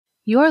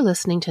You're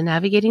listening to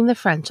Navigating the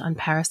French on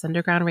Paris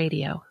Underground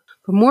Radio.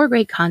 For more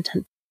great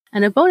content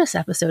and a bonus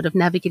episode of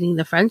Navigating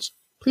the French,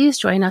 please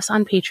join us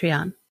on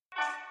Patreon.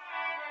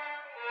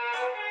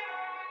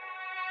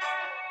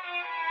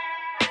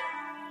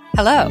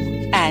 Hello,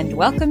 and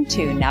welcome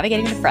to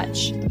Navigating the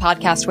French, the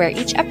podcast where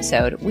each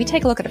episode we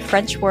take a look at a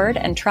French word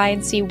and try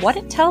and see what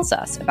it tells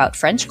us about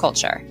French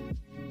culture.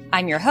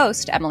 I'm your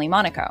host, Emily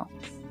Monaco.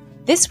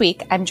 This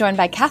week, I'm joined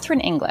by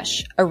Kathryn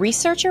English, a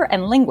researcher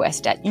and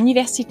linguist at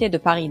Université de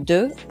Paris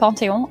II,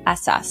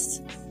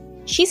 Panthéon-Assas.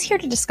 She's here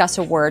to discuss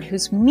a word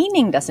whose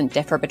meaning doesn't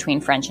differ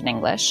between French and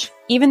English,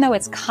 even though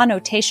its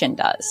connotation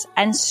does,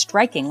 and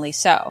strikingly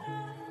so.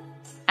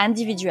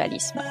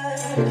 Individualisme.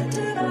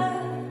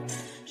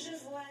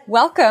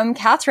 Welcome,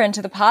 Kathryn,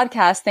 to the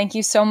podcast. Thank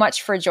you so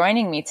much for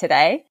joining me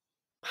today.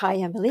 Hi,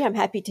 Emily. I'm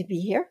happy to be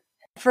here.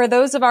 For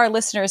those of our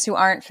listeners who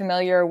aren't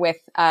familiar with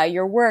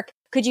your work,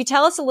 could you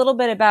tell us a little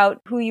bit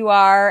about who you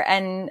are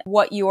and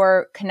what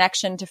your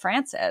connection to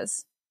France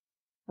is?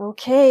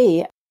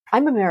 Okay.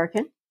 I'm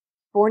American,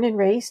 born and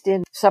raised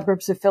in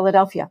suburbs of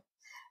Philadelphia.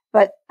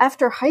 But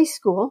after high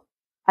school,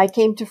 I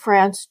came to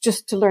France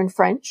just to learn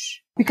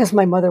French because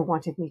my mother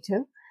wanted me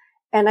to.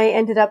 And I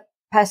ended up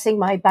passing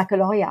my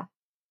baccalaureate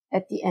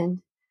at the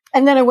end.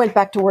 And then I went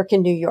back to work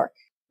in New York,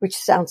 which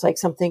sounds like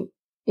something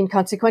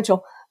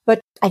inconsequential,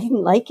 but I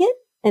didn't like it.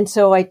 And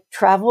so I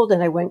traveled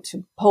and I went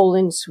to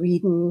Poland,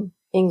 Sweden,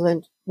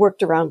 England,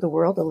 worked around the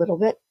world a little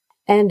bit.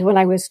 And when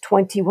I was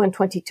 21,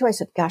 22, I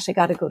said, gosh, I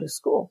got to go to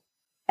school.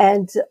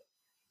 And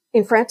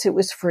in France, it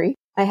was free.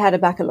 I had a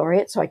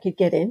baccalaureate so I could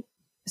get in.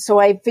 So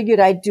I figured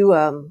I'd do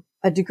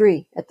a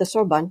degree at the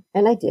Sorbonne,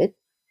 and I did.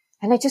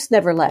 And I just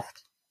never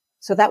left.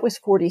 So that was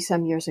 40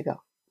 some years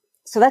ago.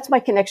 So that's my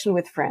connection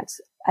with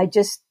France. I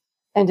just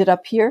ended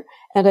up here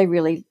and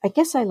I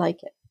guess I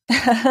like it.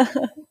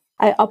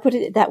 I'll put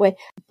it that way.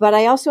 But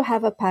I also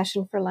have a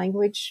passion for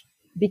language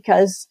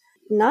because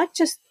not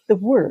just the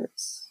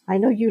words. I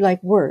know you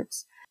like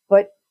words,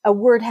 but a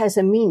word has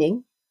a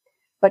meaning.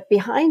 But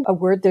behind a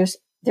word, there's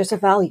a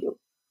value.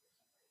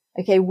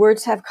 Okay.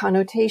 Words have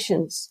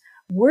connotations.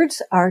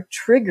 Words are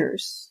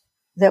triggers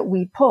that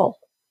we pull.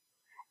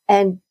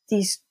 And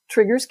these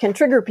triggers can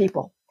trigger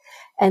people.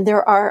 And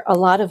there are a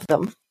lot of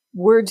them,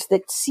 words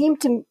that seem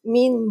to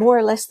mean more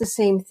or less the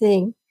same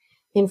thing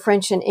in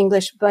French and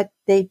English, but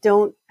they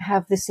don't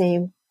have the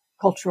same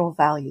cultural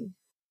value.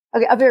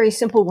 Okay, a very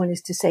simple one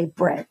is to say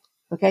bread.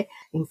 Okay.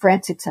 In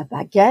France, it's a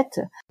baguette.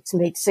 It's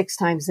made 6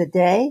 times a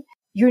day.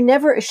 You're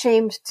never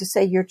ashamed to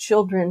say your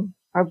children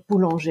are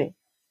boulanger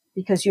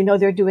because you know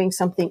they're doing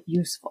something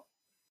useful.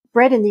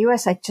 Bread in the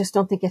US, I just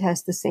don't think it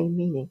has the same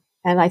meaning.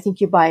 And I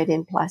think you buy it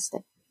in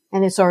plastic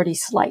and it's already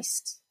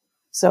sliced.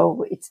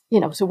 So it's,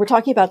 so we're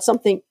talking about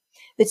something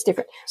that's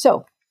different.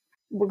 So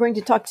we're going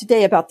to talk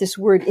today about this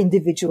word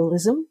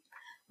individualism,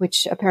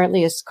 which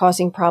apparently is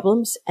causing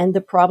problems, and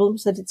the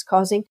problems that it's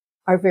causing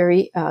are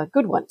very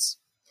good ones.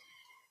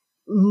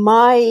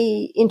 My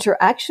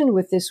interaction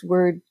with this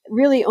word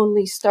really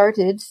only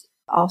started,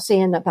 I'll say,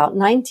 in about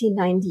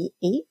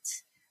 1998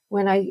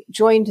 when I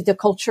joined the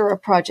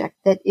Cultura project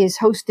that is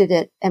hosted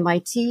at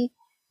MIT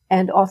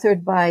and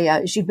authored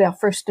by Gilbert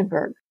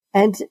Furstenberg.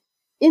 And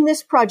in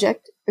this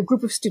project, a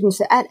group of students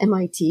at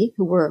MIT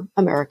who were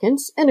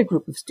Americans and a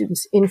group of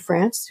students in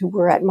France who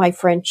were at my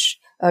French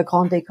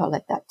Grande École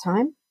at that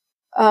time,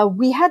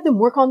 we had them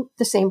work on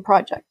the same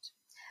project.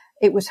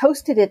 It was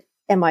hosted at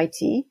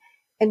MIT,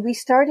 and we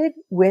started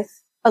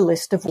with a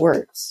list of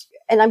words.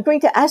 And I'm going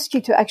to ask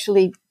you to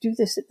actually do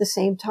this at the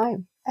same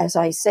time as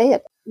I say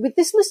it. With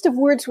this list of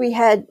words we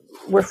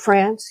were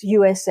France,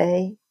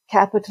 USA,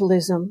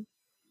 capitalism,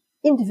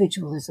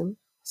 individualism,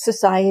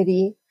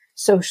 society,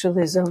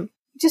 socialism.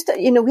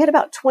 We had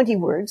about 20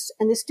 words,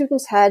 and the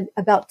students had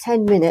about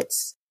 10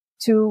 minutes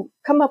to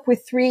come up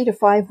with 3 to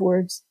 5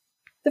 words.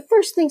 The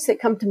first things that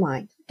come to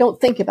mind.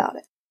 Don't think about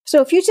it.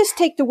 So if you just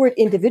take the word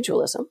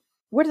individualism,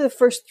 what are the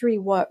first 3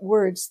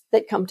 words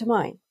that come to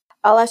mind?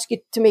 I'll ask you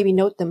to maybe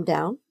note them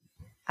down.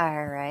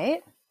 All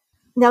right.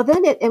 Now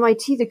then at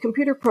MIT, the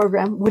computer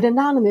program would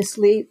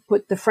anonymously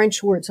put the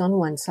French words on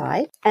one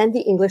side and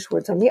the English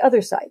words on the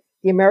other side.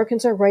 The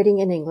Americans are writing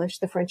in English,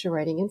 the French are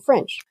writing in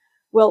French.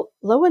 Well,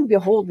 lo and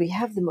behold, we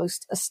have the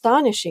most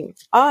astonishing.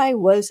 I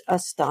was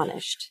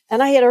astonished.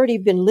 And I had already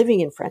been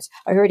living in France.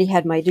 I already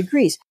had my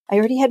degrees. I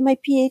already had my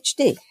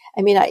PhD.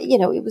 I mean,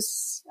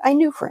 I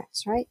knew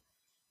France, right?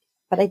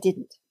 But I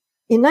didn't.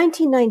 In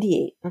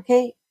 1998,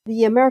 okay,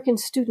 the American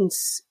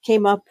students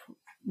came up,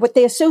 what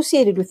they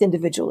associated with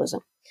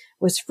individualism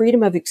was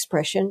freedom of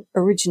expression,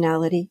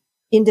 originality,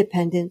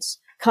 independence,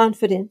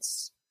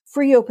 confidence,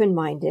 free,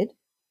 open-minded,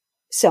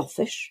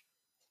 selfish,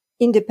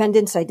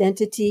 independence,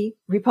 identity,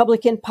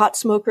 Republican, pot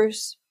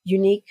smokers,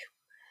 unique,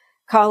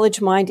 college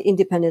mind,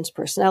 independence,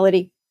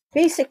 personality.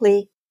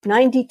 Basically,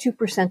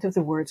 92% of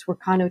the words were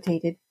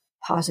connotated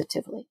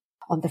positively.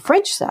 On the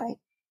French side,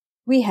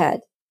 we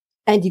had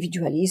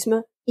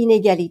individualisme,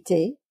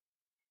 inégalité,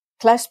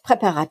 classe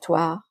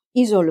préparatoire,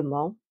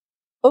 isolement,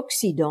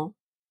 Occident,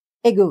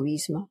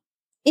 égoïsme,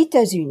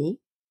 États-Unis,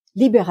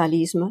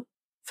 libéralisme,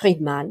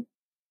 Friedman,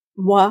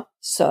 moi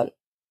seul.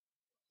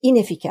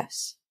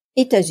 Inefficace.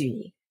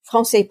 États-Unis.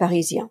 Français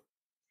parisien.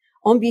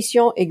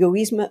 Ambition,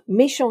 égoïsme,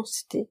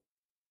 méchanceté.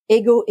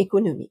 Égo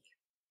économique.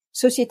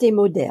 Société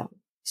moderne.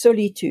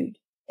 Solitude.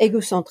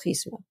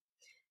 Egocentrisme.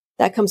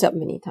 That comes up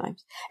many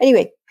times.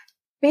 Anyway,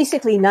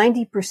 basically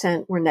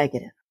 90% were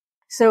negative.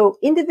 So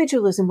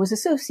individualism was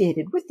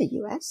associated with the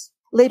US.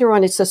 Later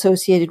on, it's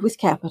associated with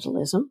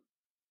capitalism.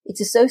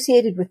 It's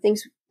associated with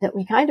things that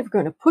we kind of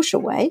going to push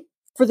away.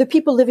 For the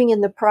people living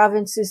in the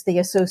provinces, they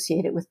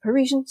associate it with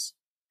Parisians.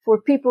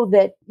 For people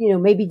that,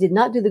 maybe did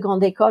not do the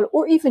Grande École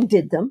or even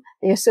did them,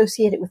 they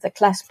associate it with the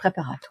classe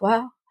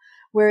préparatoire,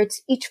 where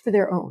it's each for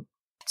their own.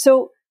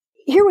 So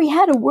here we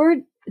had a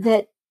word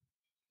that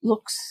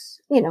looks,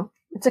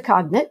 it's a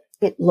cognate.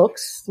 It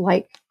looks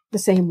like the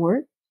same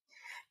word.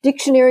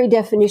 Dictionary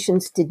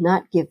definitions did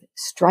not give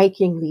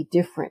strikingly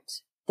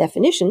different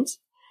definitions.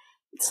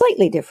 It's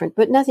slightly different,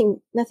 but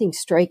nothing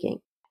striking.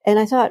 And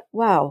I thought,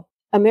 wow,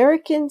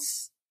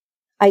 Americans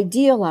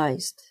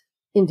idealized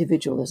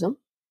individualism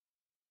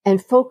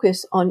and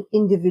focus on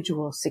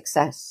individual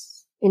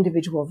success,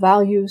 individual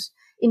values,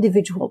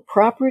 individual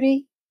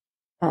property,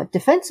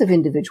 defense of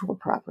individual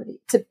property.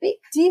 It's a big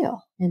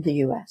deal in the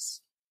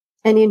US.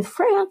 And in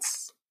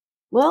France,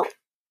 well,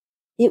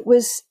 it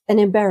was an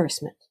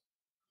embarrassment.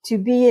 To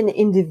be an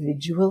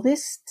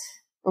individualist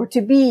or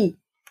to be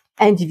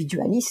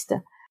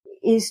individualiste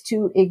is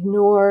to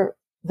ignore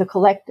the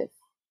collective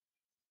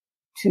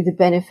to the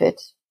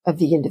benefit of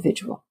the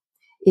individual.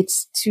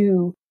 It's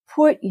to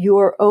put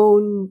your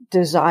own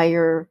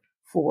desire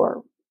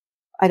for,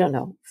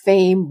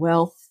 fame,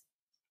 wealth,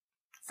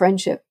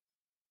 friendship,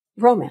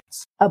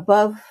 romance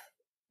above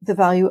the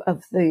value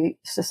of the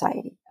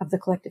society, of the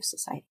collective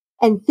society.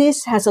 And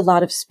this has a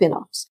lot of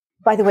spin-offs.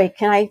 By the way,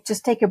 can I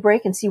just take a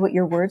break and see what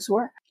your words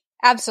were?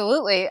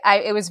 Absolutely.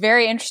 It was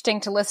very interesting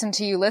to listen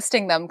to you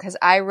listing them because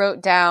I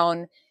wrote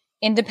down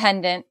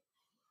independent,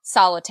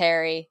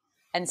 solitary,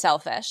 and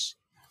selfish.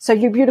 So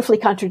you're beautifully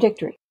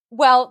contradictory.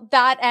 Well,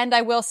 that, and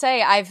I will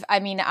say,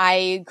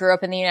 I grew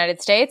up in the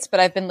United States, but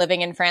I've been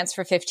living in France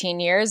for 15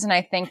 years. And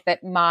I think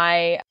that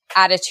my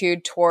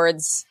attitude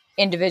towards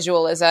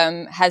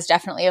individualism has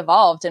definitely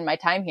evolved in my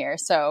time here.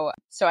 So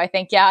I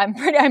think, yeah,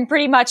 I'm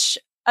pretty much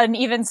an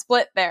even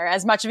split there,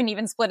 as much of an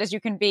even split as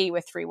you can be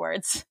with 3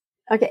 words.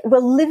 Okay.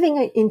 Well,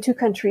 living in 2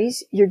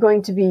 countries, you're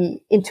going to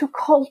be in 2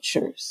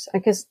 cultures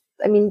because,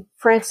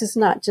 France is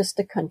not just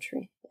a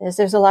country.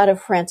 There's a lot of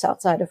France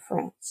outside of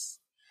France.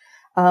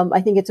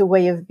 I think it's a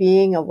way of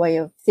being, a way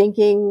of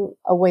thinking,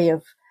 a way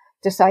of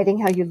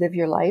deciding how you live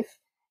your life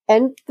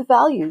and the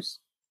values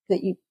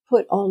that you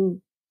put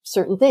on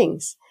certain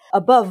things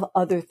above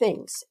other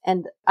things.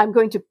 And I'm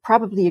going to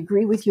probably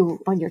agree with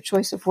you on your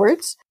choice of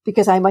words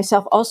because I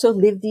myself also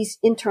live these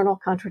internal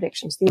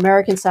contradictions. The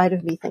American side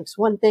of me thinks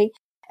one thing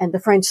and the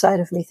French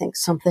side of me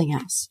thinks something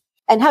else.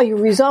 And how you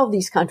resolve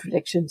these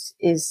contradictions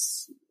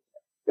is,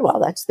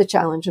 that's the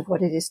challenge of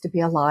what it is to be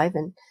alive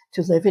and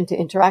to live and to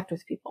interact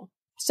with people.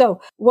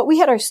 So what we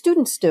had our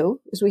students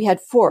do is we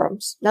had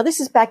forums. Now this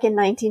is back in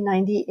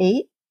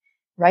 1998,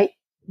 right?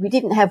 We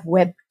didn't have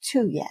Web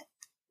 2 yet.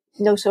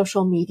 No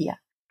social media,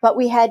 but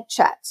we had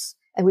chats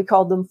and we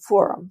called them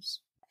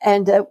forums.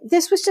 And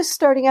this was just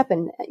starting up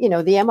and,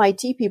 the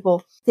MIT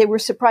people, they were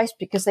surprised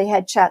because they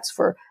had chats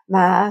for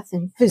math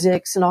and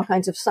physics and all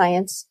kinds of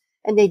science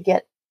and they'd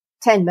get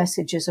 10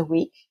 messages a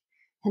week.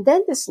 And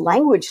then this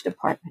language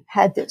department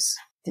had this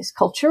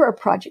Cultura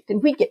project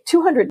and we get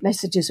 200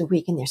 messages a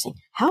week and they're saying,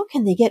 how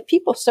can they get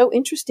people so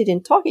interested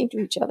in talking to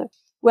each other?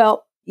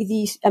 Well,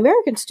 these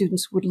American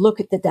students would look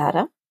at the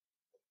data.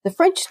 The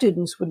French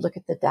students would look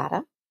at the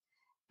data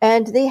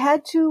and they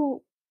had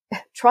to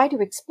try to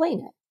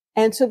explain it.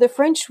 And so the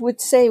French would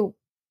say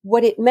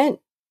what it meant,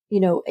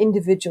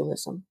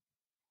 individualism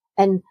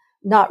and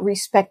not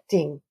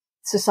respecting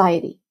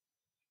society,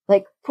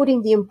 like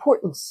putting the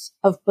importance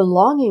of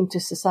belonging to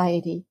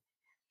society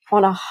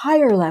on a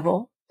higher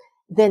level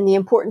than the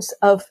importance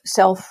of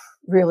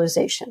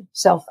self-realization,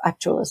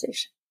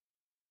 self-actualization.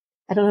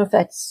 I don't know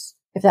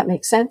if that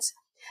makes sense.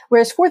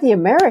 Whereas for the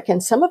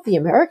Americans, some of the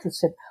Americans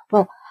said,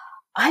 well,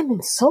 I'm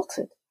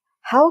insulted.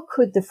 How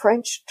could the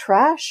French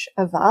trash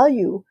a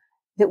value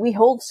that we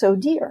hold so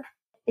dear?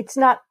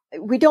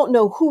 We don't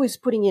know who is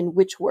putting in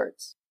which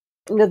words.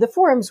 The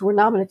forums were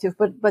nominative,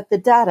 but the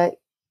data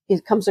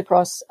comes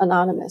across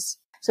anonymous.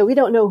 So we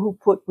don't know who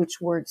put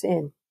which words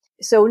in.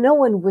 So no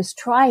one was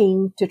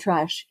trying to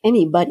trash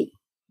anybody.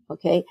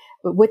 Okay.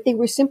 But what they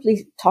were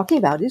simply talking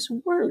about is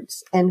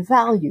words and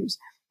values.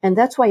 And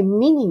that's why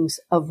meanings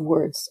of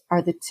words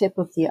are the tip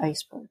of the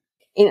iceberg.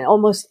 In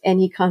almost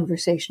any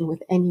conversation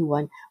with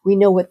anyone, we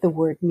know what the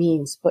word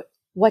means, but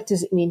what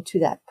does it mean to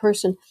that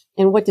person?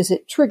 And what does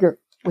it trigger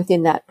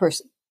within that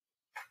person?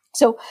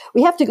 So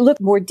we have to look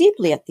more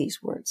deeply at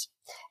these words.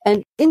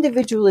 And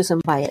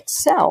individualism by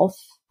itself,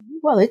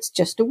 well, it's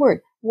just a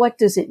word. What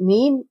does it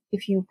mean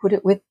if you put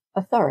it with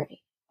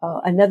authority?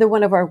 Another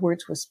one of our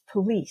words was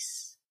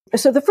police.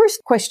 So the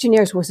first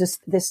questionnaires was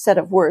this set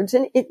of words,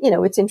 and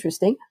it's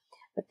interesting.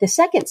 But the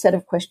second set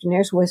of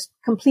questionnaires was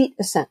complete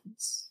a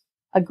sentence.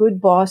 A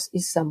good boss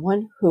is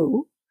someone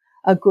who.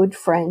 A good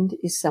friend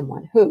is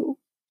someone who.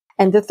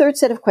 And the third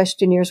set of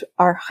questionnaires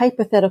are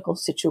hypothetical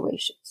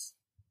situations,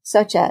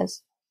 such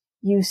as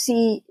you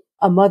see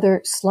a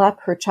mother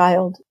slap her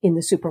child in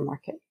the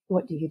supermarket.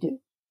 What do you do?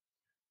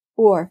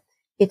 Or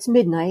it's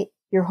midnight,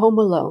 you're home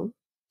alone,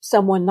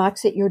 someone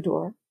knocks at your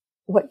door.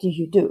 What do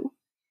you do?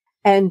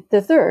 And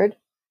the third,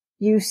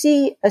 you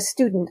see a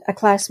student, a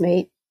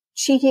classmate,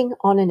 cheating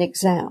on an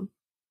exam.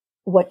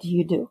 What do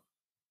you do?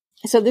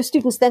 So the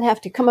students then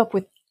have to come up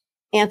with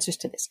answers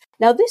to this.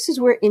 Now, this is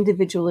where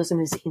individualism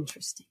is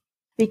interesting,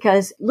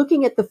 because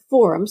looking at the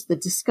forums, the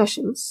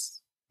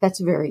discussions, that's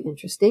very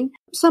interesting.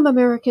 Some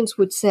Americans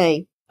would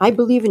say, I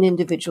believe in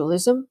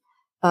individualism.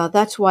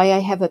 That's why I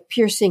have a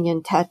piercing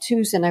and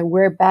tattoos and I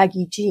wear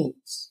baggy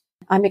jeans.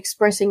 I'm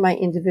expressing my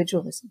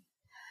individualism.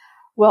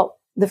 Well,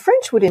 the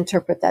French would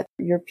interpret that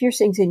your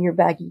piercings and your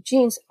baggy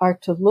jeans are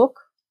to look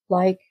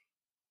like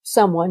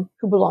someone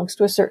who belongs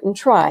to a certain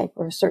tribe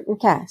or a certain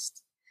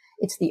caste.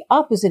 It's the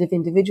opposite of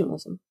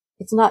individualism.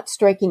 It's not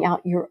striking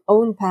out your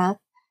own path.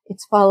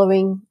 It's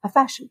following a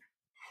fashion.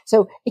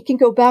 So it can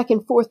go back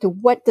and forth to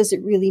what does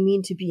it really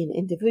mean to be an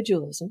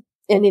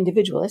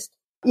individualist.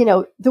 You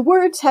know, the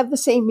words have the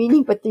same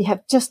meaning, but they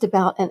have just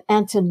about an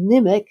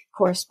antonymic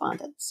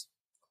correspondence.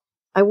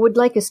 I would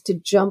like us to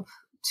jump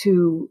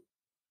to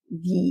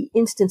the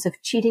instance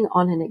of cheating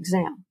on an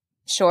exam.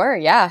 Sure,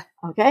 yeah.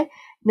 Okay.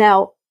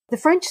 Now, the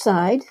French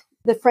side,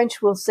 the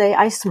French will say,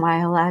 I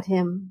smile at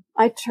him.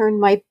 I turn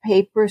my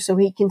paper so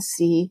he can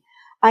see.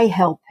 I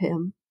help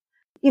him.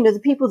 You know, the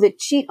people that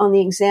cheat on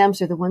the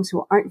exams are the ones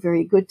who aren't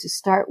very good to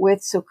start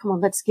with. So come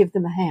on, let's give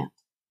them a hand.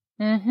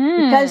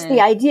 Mm-hmm. Because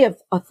the idea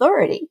of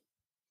authority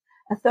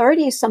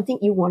is something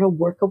you want to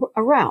work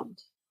around.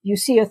 You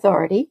see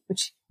authority,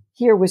 which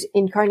here was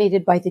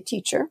incarnated by the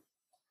teacher,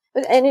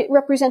 and it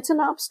represents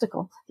an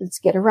obstacle. Let's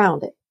get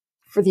around it.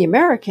 For the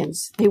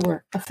Americans, they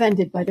were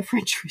offended by the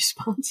French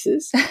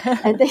responses.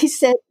 And they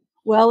said,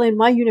 well, in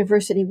my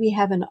university, we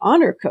have an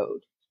honor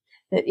code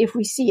that if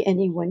we see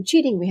anyone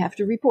cheating, we have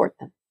to report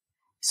them.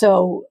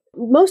 So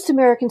most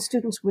American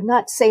students would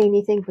not say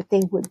anything, but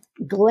they would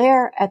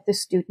glare at the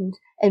student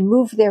and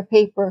move their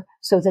paper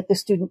so that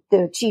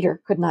the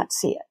cheater could not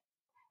see it.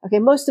 Okay.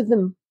 Most of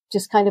them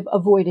just kind of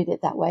avoided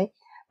it that way,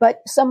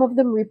 but some of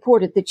them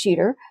reported the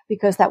cheater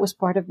because that was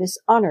part of this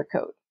honor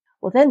code.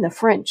 Well, then the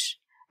French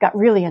got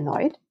really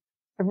annoyed.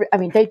 I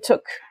mean, they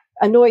took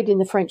annoyed in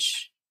the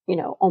French,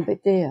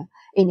 embêté,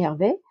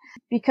 énervé,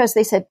 because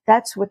they said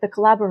that's what the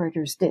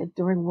collaborators did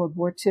during World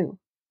War II.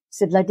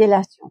 C'est de la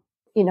délation.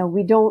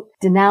 We don't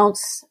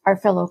denounce our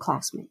fellow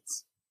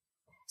classmates.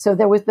 So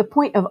there was the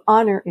point of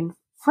honor in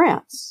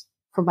France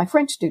for my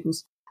French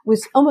students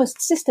was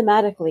almost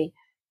systematically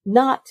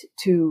not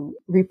to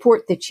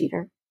report the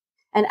cheater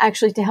and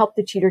actually to help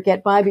the cheater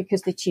get by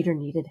because the cheater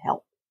needed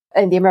help.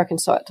 And the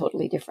Americans saw it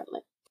totally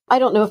differently. I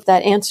don't know if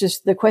that answers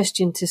the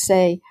question to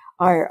say,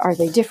 are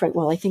they different?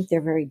 Well, I think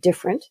they're very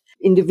different.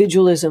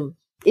 Individualism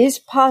is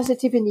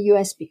positive in the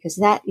U.S. because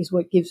that is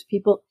what gives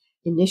people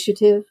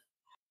initiative.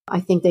 I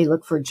think they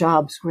look for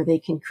jobs where they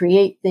can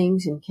create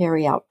things and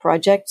carry out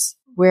projects.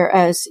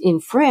 Whereas in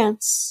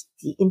France,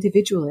 the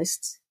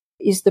individualist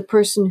is the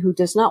person who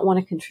does not want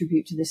to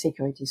contribute to the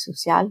Sécurité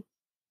sociale,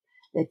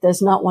 that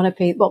does not want to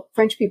pay. Well,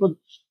 French people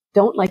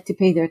don't like to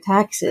pay their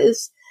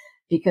taxes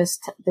because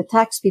the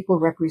tax people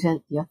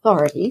represent the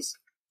authorities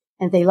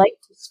and they like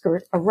to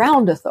skirt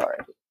around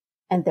authority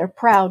and they're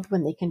proud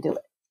when they can do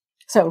it.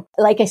 So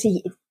like I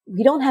say,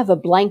 we don't have a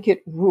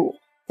blanket rule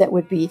that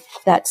would be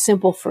that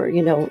simple for,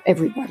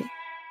 everybody.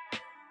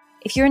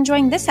 If you're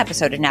enjoying this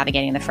episode of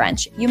Navigating the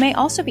French, you may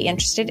also be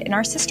interested in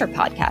our sister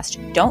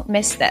podcast, Don't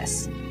Miss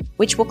This,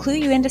 which will clue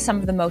you into some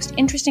of the most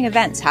interesting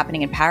events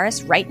happening in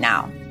Paris right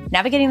now.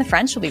 Navigating the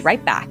French will be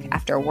right back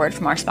after a word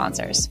from our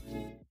sponsors.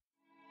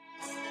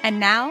 And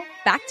now,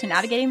 back to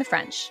Navigating the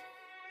French.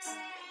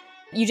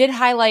 You did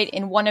highlight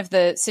in one of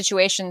the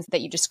situations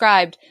that you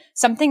described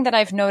something that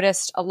I've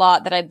noticed a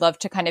lot that I'd love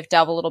to kind of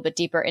delve a little bit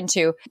deeper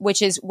into,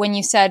 which is when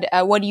you said,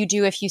 what do you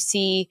do if you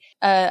see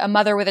a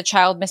mother with a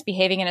child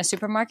misbehaving in a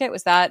supermarket?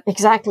 Was that?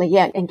 Exactly,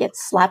 yeah, and get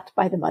slapped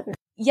by the mother.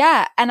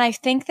 Yeah, and I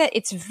think that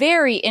it's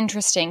very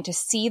interesting to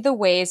see the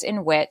ways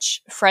in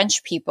which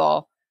French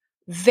people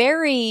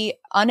very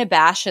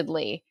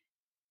unabashedly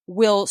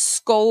will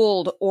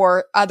scold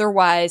or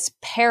otherwise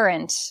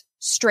parent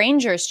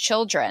strangers'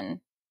 children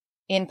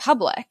in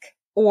public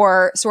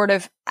or sort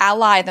of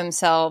ally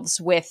themselves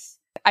with,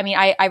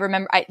 I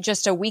remember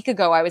just a week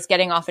ago, I was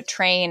getting off a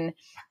train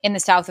in the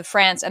south of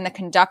France and the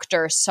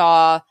conductor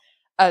saw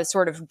a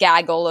sort of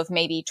gaggle of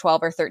maybe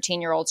 12 or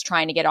 13-year-olds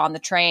trying to get on the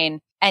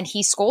train. And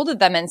he scolded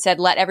them and said,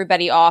 let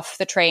everybody off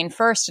the train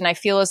first. And I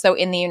feel as though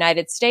in the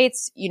United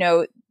States,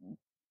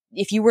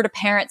 if you were to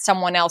parent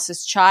someone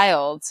else's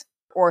child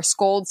or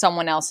scold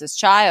someone else's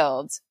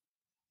child,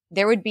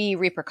 there would be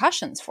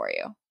repercussions for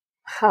you.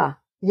 Huh.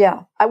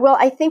 Yeah. Well,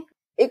 I think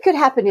it could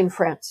happen in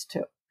France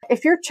too.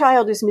 If your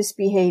child is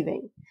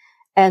misbehaving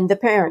and the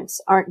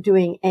parents aren't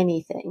doing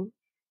anything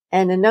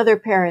and another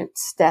parent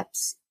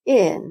steps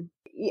in,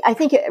 I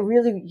think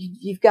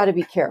you've got to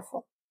be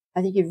careful.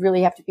 I think you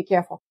really have to be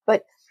careful.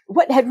 But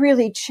what had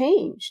really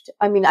changed?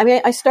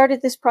 I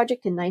started this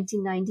project in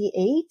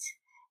 1998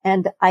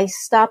 and I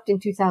stopped in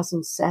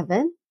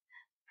 2007,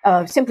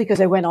 simply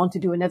because I went on to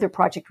do another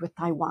project with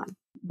Taiwan.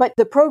 But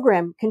the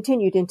program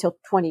continued until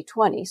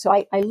 2020. So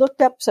I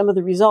looked up some of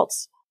the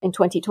results in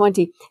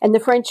 2020, and the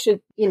French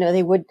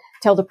they would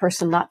tell the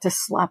person not to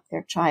slap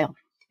their child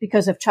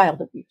because of child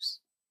abuse.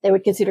 They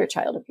would consider it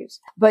child abuse.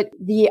 But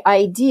the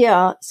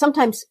idea,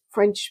 sometimes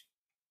French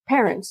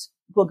parents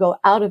will go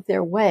out of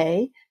their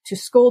way to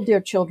scold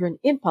their children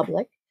in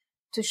public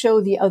to show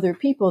the other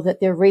people that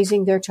they're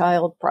raising their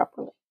child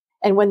properly.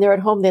 And when they're at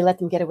home, they let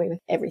them get away with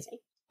everything.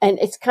 And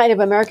it's kind of,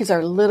 Americans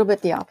are a little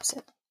bit the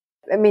opposite.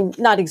 I mean,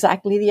 not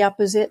exactly the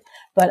opposite,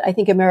 but I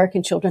think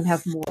American children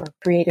have more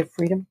creative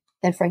freedom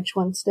than French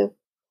ones do.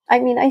 I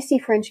mean, I see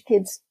French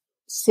kids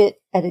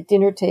sit at a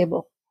dinner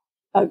table,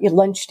 a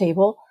lunch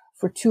table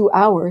for 2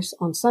 hours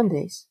on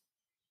Sundays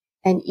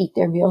and eat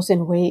their meals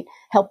and wait,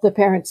 help the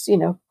parents,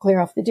 clear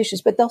off the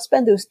dishes. But they'll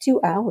spend those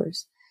 2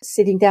 hours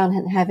sitting down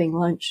and having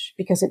lunch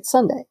because it's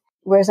Sunday.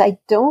 Whereas I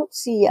don't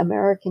see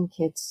American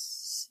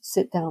kids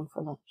sit down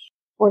for lunch,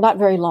 or not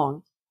very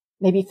long,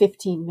 maybe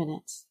 15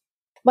 minutes.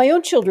 My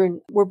own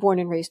children were born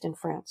and raised in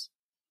France,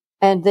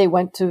 and they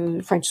went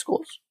to French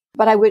schools.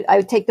 But I would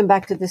take them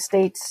back to the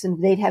States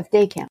and they'd have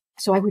day camp.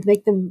 So I would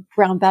make them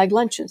brown bag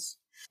lunches.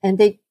 And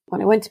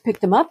when I went to pick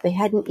them up, they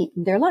hadn't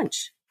eaten their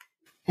lunch.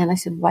 And I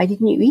said, why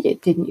didn't you eat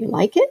it? Didn't you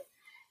like it?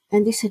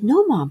 And they said,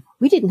 no, Mom,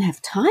 we didn't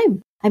have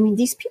time. I mean,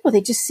 these people,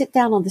 they just sit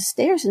down on the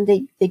stairs and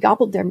they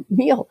gobbled their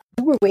meal.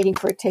 We were waiting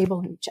for a table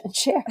and a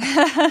chair.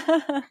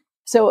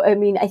 So, I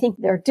mean, I think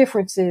there are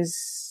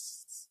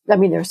differences. I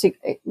mean,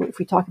 if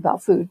we talk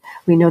about food,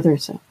 we know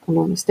there's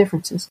enormous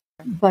differences.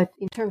 But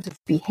in terms of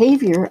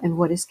behavior and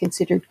what is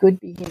considered good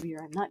behavior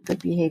and not good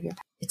behavior,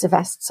 it's a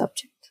vast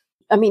subject.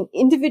 I mean,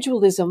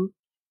 individualism,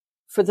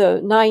 for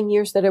the 9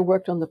 years that I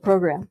worked on the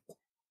program,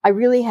 I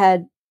really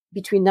had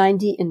between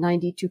 90 and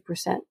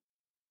 92%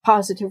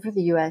 positive for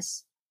the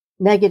US,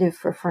 negative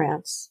for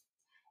France,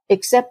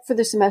 except for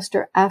the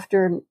semester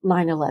after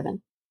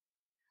 9/11,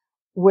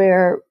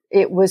 where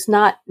it was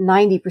not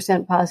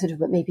 90% positive,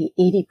 but maybe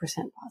 80%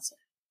 positive.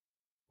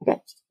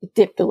 Okay. It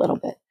dipped a little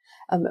bit.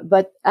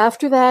 But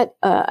after that,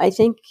 I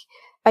think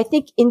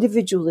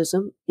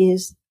individualism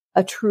is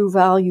a true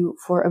value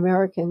for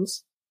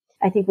Americans.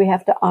 I think we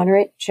have to honor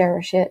it,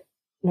 cherish it,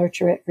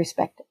 nurture it,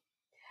 respect it.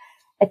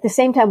 At the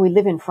same time, we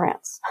live in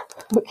France.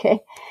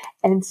 Okay.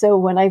 And so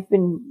when I've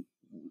been,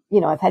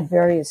 I've had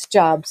various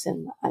jobs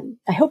and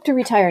I hope to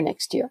retire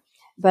next year,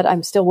 but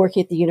I'm still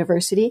working at the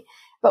university.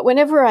 But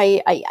whenever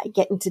I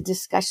get into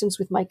discussions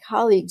with my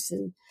colleagues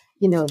and,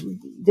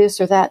 this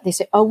or that, they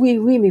say, oh, oui,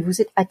 mais vous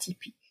êtes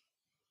atypique.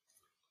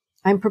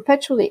 I'm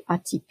perpetually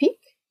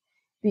atypique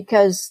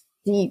because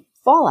the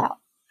fallout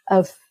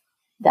of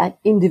that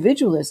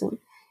individualism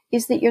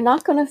is that you're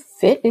not going to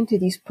fit into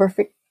these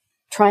perfect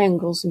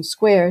triangles and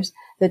squares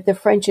that the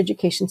French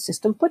education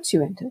system puts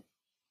you into.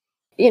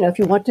 If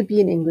you want to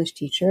be an English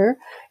teacher,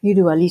 you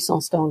do a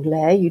licence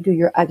d'anglais, you do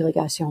your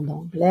agrégation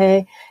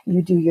d'anglais,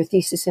 you do your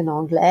thesis in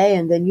anglais,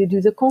 and then you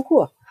do the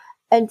concours.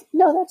 And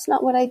no, that's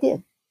not what I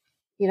did.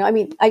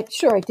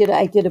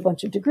 I did a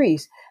bunch of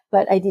degrees,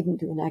 but I didn't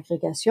do an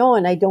agrégation,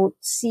 and I don't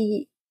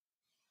see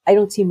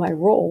my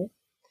role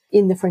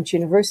in the French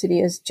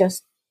university as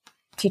just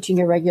teaching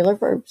irregular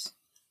verbs.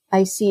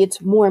 I see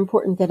it's more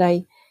important that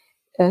I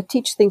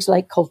teach things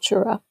like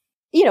cultura.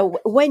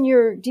 When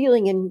you're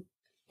dealing in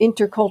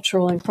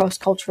intercultural and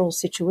cross-cultural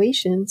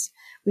situations,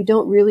 we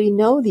don't really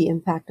know the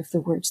impact of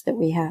the words that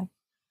we have.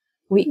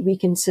 We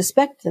can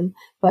suspect them,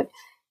 but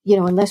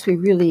unless we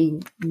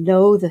really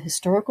know the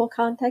historical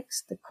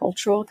context, the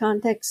cultural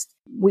context,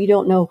 we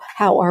don't know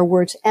how our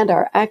words and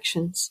our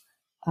actions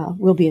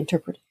will be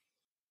interpreted.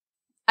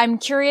 I'm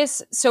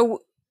curious.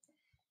 So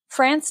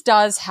France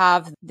does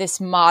have this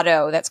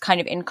motto that's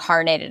kind of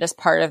incarnated as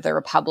part of the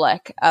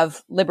Republic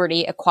of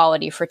liberty,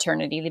 equality,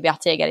 fraternity,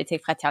 liberté, égalité,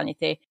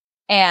 fraternité.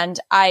 And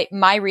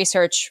my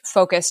research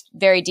focused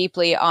very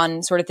deeply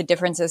on sort of the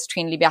differences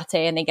between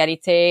liberté and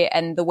égalité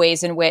and the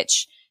ways in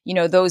which,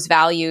 those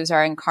values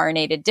are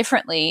incarnated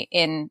differently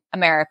in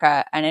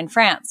America and in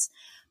France.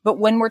 But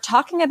when we're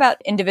talking about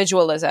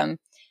individualism,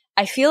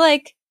 I feel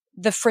like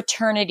the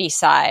fraternity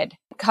side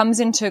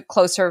comes into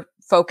closer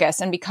focus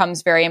and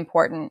becomes very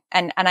important.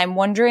 And I'm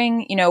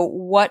wondering,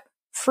 what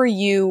for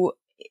you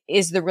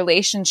is the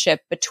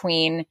relationship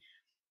between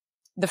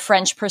the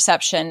French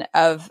perception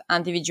of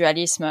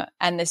individualisme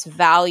and this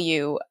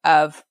value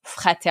of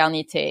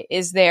fraternité?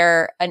 Is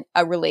there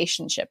a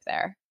relationship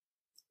there?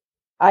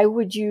 I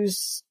would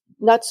use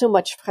not so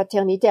much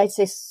fraternité, I'd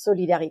say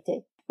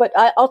solidarité. But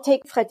I'll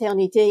take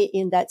fraternité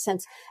in that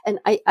sense. And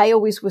I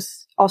always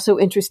was also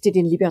interested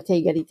in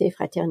liberté, égalité,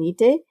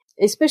 fraternité,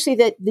 especially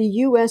that the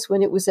U.S.,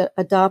 when it was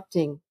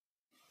adopting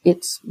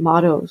its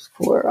mottos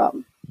for,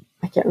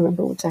 I can't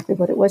remember exactly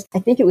what it was. I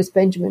think it was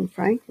Benjamin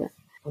Franklin,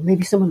 or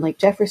maybe someone like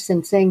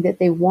Jefferson, saying that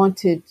they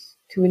wanted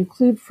to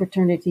include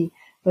fraternity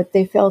but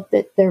they felt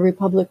that their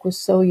republic was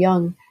so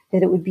young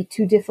that it would be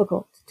too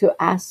difficult to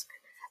ask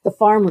the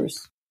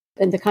farmers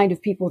and the kind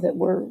of people that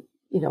were,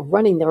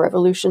 running the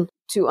revolution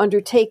to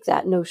undertake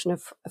that notion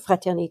of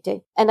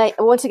fraternité. And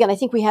once again, I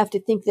think we have to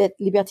think that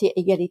liberté,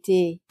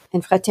 égalité,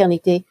 and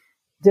fraternité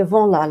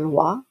devant la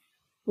loi.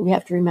 We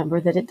have to remember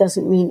that it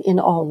doesn't mean in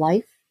all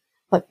life,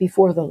 but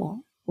before the law.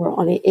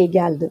 On est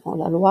égal devant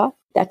la loi.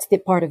 That's the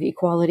part of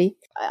equality.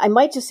 I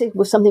might just say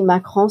was something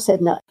Macron said.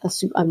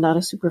 I'm not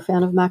a super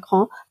fan of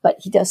Macron, but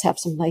he does have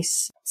some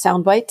nice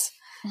sound bites.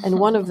 And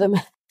one of them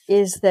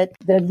is that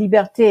the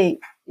liberté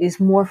is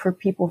more for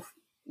people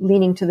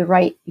leaning to the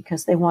right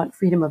because they want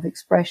freedom of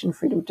expression,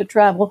 freedom to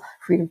travel,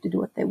 freedom to do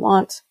what they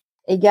want.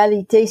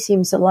 Égalité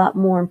seems a lot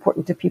more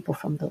important to people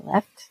from the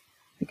left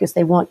because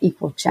they want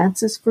equal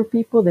chances for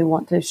people. They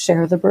want to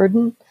share the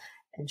burden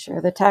and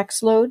share the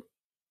tax load.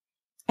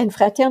 And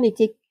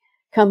fraternité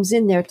comes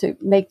in there to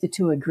make the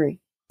two agree,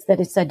 that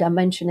it's a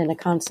dimension and a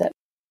concept.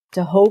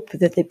 To hope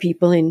that the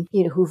people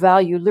who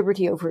value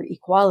liberty over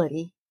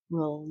equality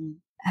will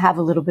have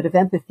a little bit of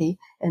empathy,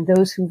 and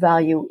those who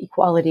value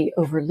equality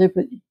over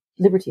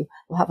liberty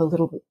will have a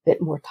little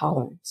bit more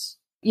tolerance.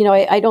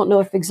 I don't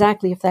know if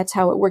that's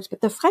how it works,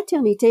 but the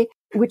fraternité,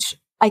 which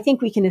I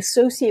think we can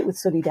associate with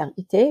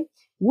solidarité,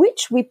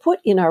 which we put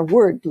in our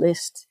word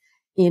list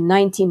in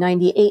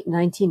 1998,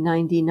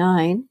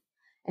 1999,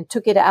 and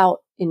took it out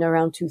in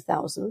around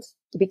 2000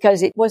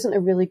 because it wasn't a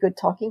really good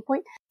talking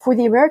point. For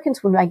the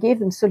Americans, when I gave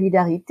them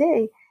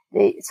solidarité,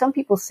 some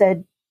people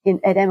said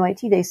at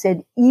MIT, they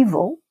said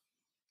evil.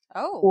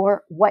 Oh.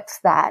 Or what's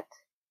that?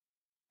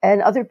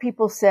 And other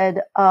people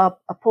said a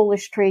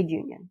Polish trade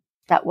union.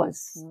 That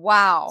was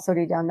wow.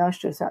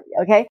 Solidarność.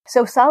 Okay.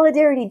 So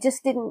solidarity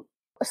just didn't,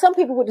 some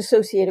people would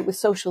associate it with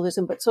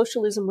socialism, but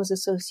socialism was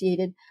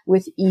associated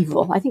with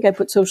evil. I think I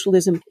put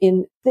socialism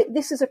in,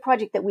 this is a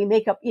project that we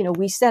make up,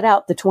 we set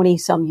out the 20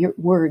 some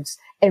words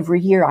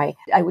every year.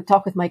 I would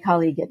talk with my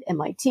colleague at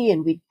MIT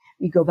and we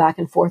go back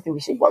and forth and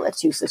we say, well,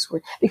 let's use this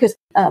word because,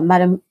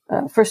 Madame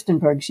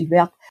Furstenberg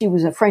Gilbert, she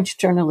was a French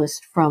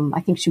journalist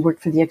I think she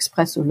worked for the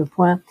Express or Le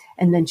Point.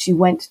 And then she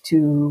went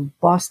to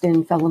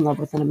Boston, fell in love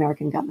with an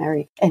American, got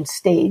married and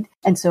stayed.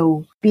 And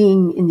so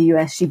being in the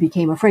US, she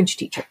became a French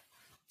teacher.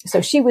 So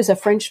she was a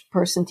French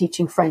person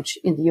teaching French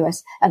in the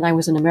US, and I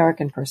was an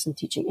American person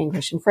teaching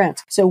English in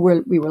France. So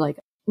we were like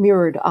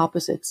mirrored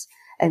opposites.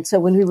 And so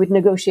when we would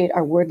negotiate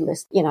our word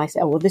list, I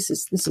said, oh, well, this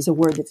is a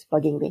word that's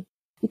bugging me.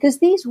 Because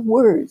these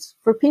words,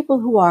 for people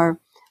who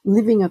are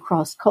living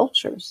across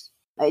cultures,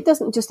 it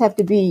doesn't just have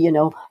to be,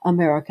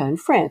 America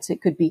and France.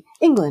 It could be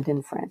England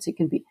and France. It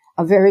can be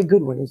a very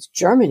good word. It's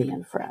Germany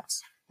and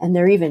France. And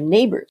they're even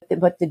neighbors.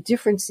 But the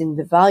difference in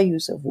the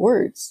values of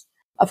words,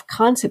 of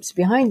concepts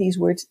behind these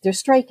words, they're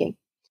striking.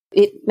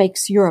 It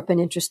makes Europe an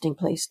interesting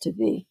place to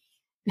be.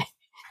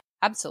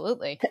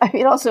 Absolutely.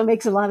 It also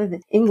makes a lot of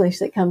the English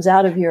that comes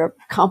out of Europe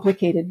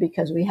complicated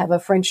because we have a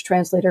French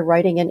translator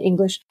writing in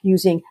English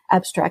using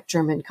abstract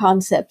German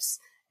concepts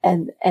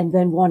and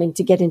then wanting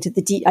to get into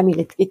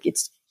it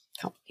gets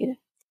complicated.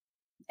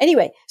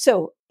 Anyway,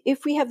 so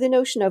if we have the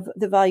notion of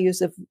the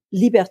values of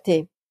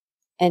liberté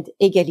and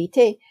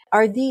égalité,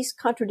 are these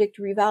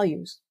contradictory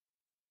values?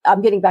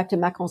 I'm getting back to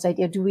Macron's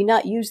idea. Do we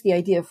not use the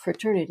idea of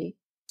fraternity?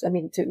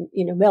 To,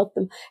 melt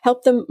them,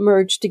 help them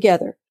merge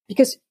together?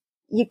 Because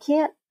you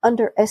can't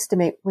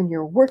underestimate when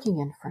you're working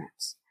in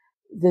France,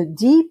 the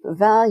deep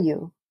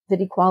value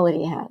that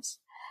equality has.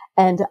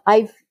 And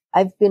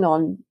I've been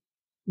on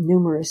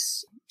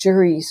numerous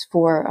juries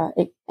for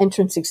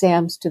entrance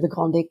exams to the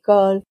Grande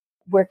École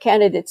where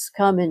candidates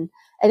come and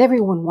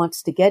everyone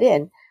wants to get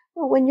in.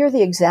 Well, when you're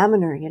the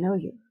examiner,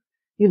 you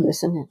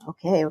listen and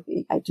okay,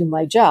 I do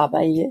my job.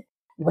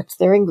 What's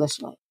their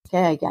English like?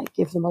 Okay, I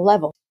give them a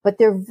level, but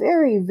they're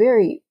very,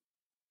 very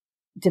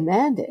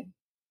demanding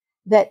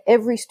that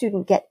every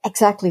student get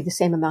exactly the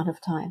same amount of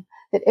time,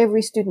 that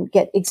every student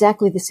get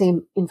exactly the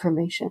same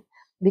information.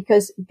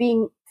 Because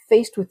being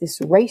faced with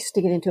this race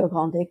to get into a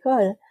grande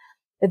école,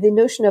 the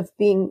notion of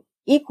being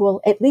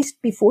equal, at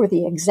least before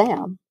the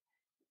exam,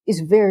 is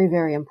very,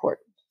 very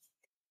important.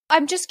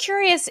 I'm just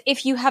curious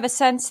if you have a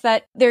sense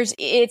that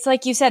it's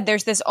like you said,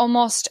 there's this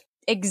almost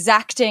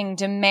exacting,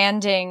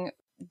 demanding,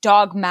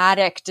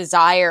 dogmatic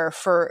desire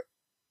for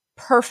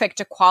perfect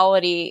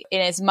equality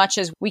in as much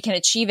as we can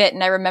achieve it.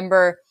 And I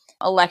remember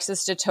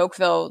Alexis de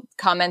Tocqueville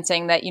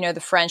commenting that, the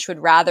French would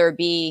rather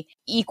be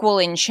equal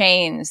in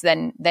chains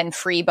than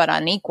free but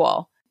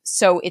unequal.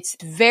 So it's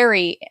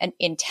very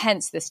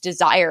intense, this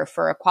desire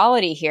for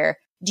equality here.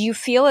 Do you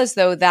feel as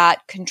though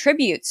that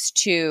contributes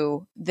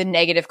to the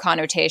negative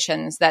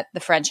connotations that the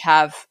French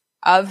have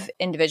of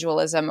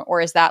individualism,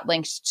 or is that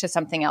linked to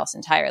something else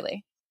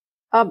entirely?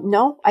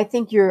 No, I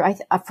think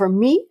for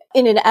me,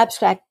 in an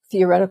abstract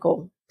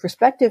theoretical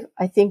perspective,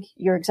 I think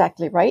you're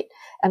exactly right.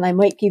 And I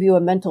might give you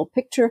a mental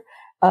picture.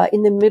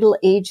 In the Middle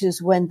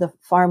Ages, when the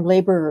farm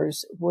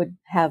laborers would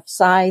have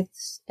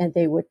scythes and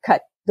they would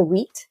cut the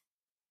wheat,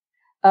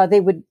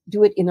 they would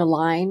do it in a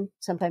line.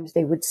 Sometimes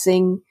they would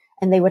sing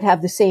and they would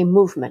have the same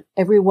movement,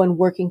 everyone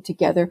working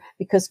together,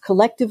 because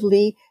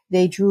collectively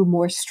they drew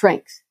more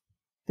strength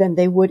than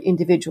they would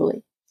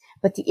individually.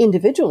 But the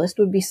individualist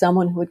would be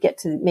someone who would get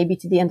to maybe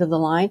to the end of the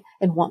line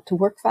and want to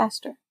work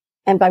faster.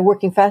 And by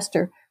working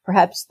faster,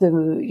 perhaps the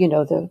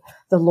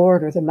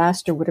Lord or the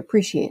master would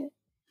appreciate it.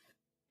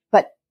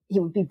 But he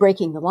would be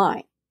breaking the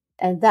line.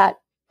 And that,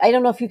 I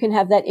don't know if you can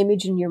have that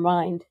image in your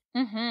mind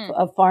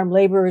of farm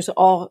laborers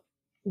all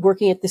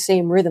working at the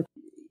same rhythm.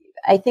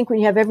 I think when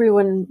you have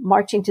everyone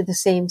marching to the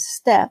same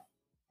step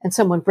and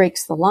someone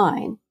breaks the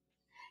line,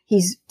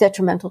 he's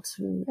detrimental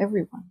to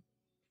everyone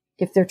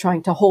if they're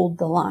trying to hold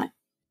the line.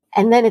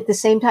 And then at the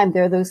same time,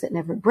 there are those that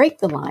never break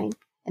the line.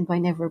 And by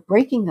never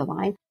breaking the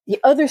line, the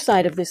other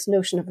side of this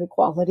notion of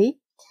equality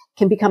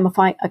can become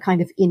a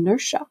kind of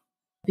inertia,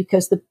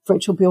 because the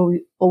French will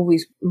be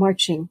always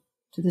marching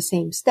to the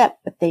same step,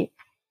 but they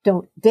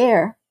don't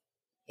dare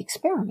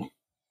experiment.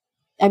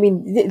 I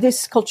mean,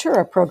 this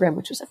Cultura program,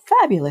 which was a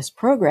fabulous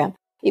program,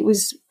 it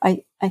was,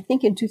 I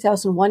think in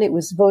 2001, it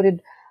was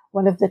voted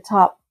one of the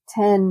top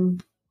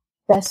 10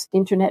 best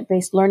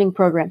internet-based learning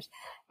programs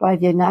by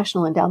the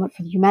National Endowment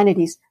for the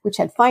Humanities, which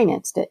had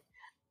financed it.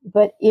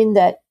 But in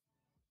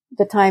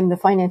the time the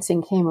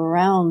financing came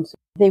around,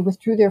 they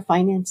withdrew their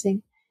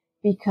financing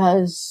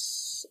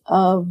because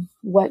of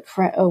what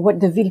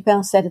de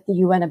Villepin said at the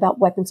UN about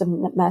weapons of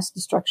mass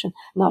destruction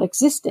not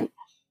existing.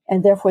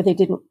 And therefore, they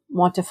didn't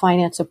want to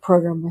finance a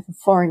program with a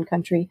foreign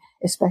country,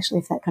 especially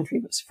if that country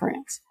was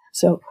France.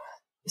 So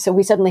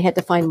we suddenly had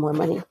to find more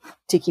money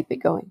to keep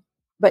it going.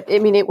 But I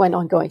mean, it went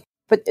on going.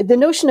 But the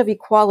notion of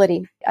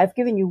equality, I've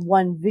given you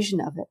one vision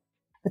of it,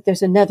 but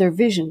there's another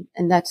vision,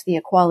 and that's the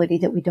equality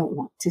that we don't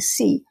want to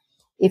see.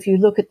 If you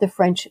look at the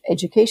French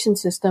education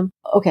system,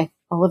 okay,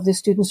 all of the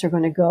students are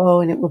going to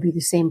go and it will be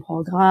the same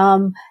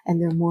programme, and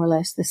they're more or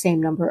less the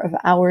same number of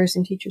hours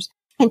and teachers.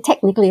 And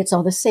technically it's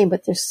all the same,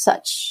 but there's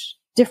such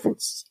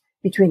difference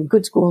between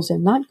good schools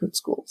and not good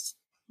schools.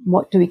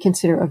 What do we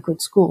consider a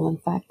good school, in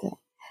fact?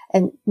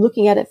 And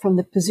looking at it from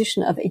the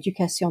position of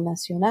Éducation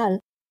nationale,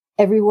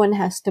 everyone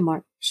has to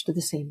march to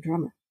the same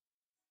drummer.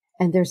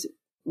 And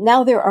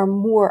there are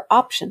more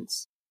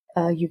options.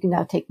 You can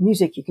now take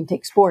music, you can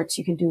take sports,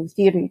 you can do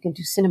theater, you can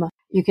do cinema.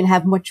 You can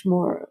have much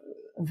more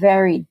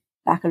varied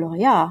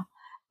baccalaureate,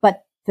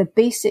 but the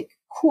basic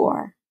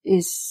core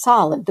is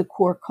solid. The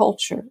core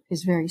culture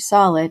is very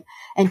solid.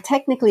 And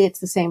technically it's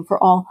the same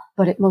for all,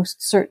 but it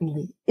most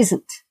certainly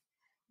isn't.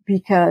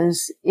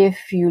 Because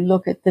if you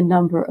look at the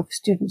number of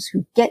students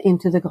who get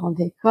into the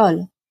Grande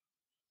École,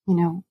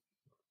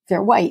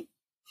 they're white,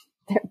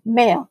 they're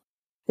male,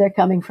 they're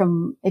coming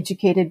from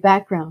educated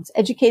backgrounds,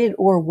 educated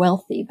or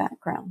wealthy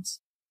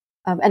backgrounds.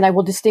 And I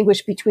will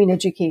distinguish between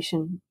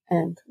education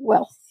and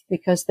wealth,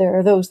 because there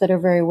are those that are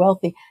very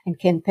wealthy and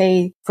can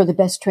pay for the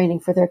best training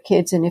for their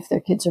kids. And if their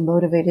kids are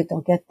motivated,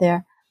 they'll get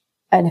there.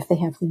 And if they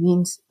have the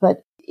means.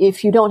 But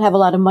if you don't have a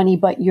lot of money,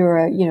 but you're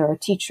a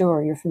teacher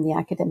or you're from the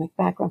academic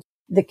background,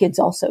 the kids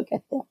also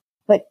get there.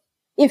 But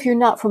if you're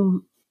not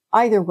from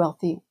either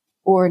wealthy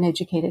or an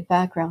educated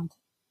background,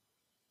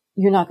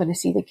 you're not going to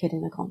see the kid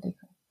in a Grande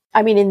École.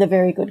 I mean,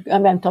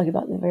 I'm talking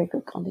about the very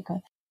good Grande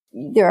École.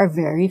 There are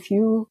very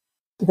few.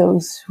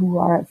 Those who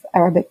are of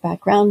Arabic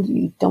background,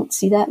 you don't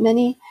see that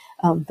many.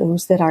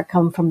 Those that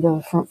come from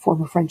the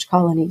former French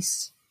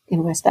colonies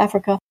in West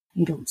Africa,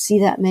 you don't see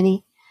that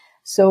many.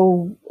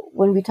 So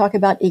when we talk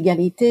about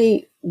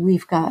égalité,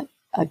 we've got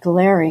a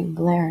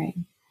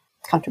glaring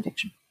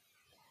contradiction.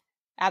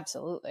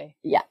 Absolutely.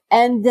 Yeah.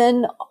 And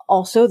then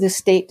also the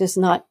state does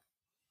not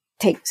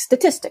take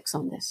statistics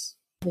on this.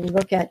 When you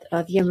look at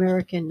the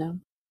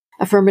American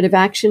affirmative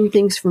action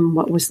things from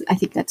I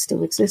think that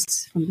still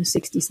exists from the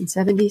 60s and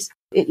 70s.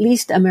 At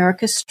least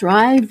America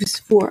strives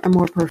for a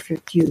more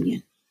perfect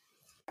union.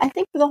 I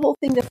think for the whole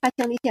thing, the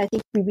fraternité, I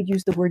think we would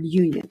use the word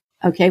union.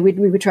 Okay. We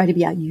would try to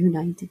be a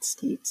United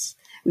States.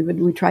 We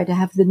would try to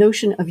have the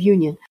notion of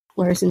union,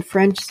 whereas in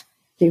French,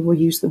 they will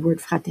use the word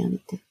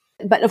fraternité.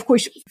 But of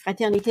course,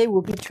 fraternité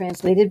will be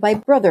translated by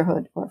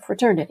brotherhood or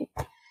fraternity,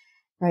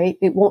 right?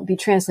 It won't be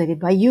translated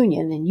by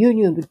union, and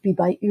union would be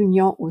by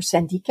union or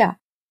syndicat.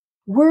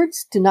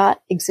 Words do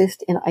not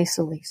exist in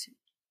isolation.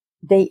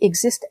 They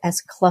exist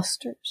as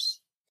clusters,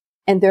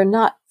 and they're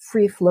not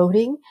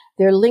free-floating.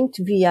 They're linked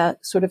via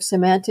sort of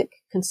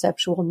semantic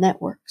conceptual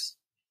networks.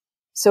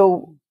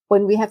 So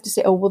when we have to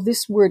say, oh, well,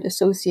 this word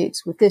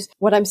associates with this,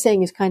 what I'm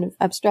saying is kind of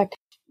abstract,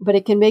 but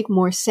it can make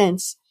more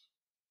sense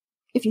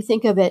if you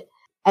think of it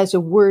as a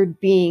word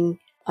being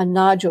a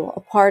nodule, a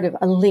part of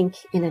a link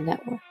in a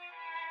network.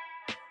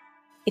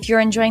 If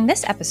you're enjoying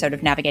this episode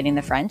of Navigating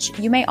the French,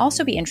 you may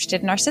also be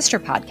interested in our sister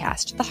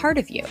podcast, The Heart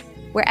of You,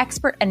 where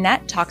expert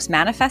Annette talks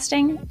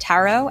manifesting,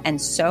 tarot, and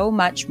so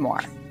much more.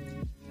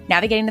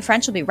 Navigating the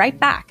French will be right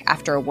back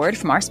after a word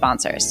from our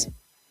sponsors.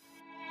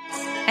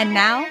 And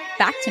now,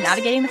 back to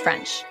Navigating the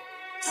French.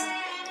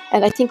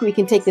 And I think we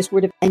can take this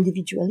word of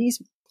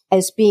individualisme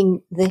as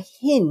being the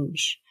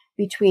hinge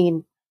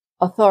between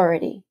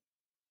authority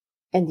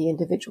and the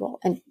individual.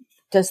 And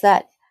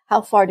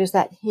how far does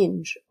that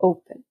hinge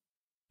open?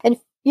 And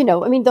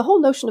the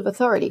whole notion of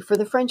authority for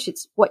the French,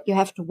 it's what you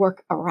have to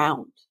work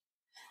around.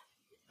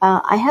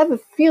 I have a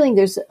feeling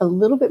there's a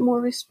little bit more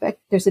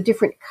respect. There's a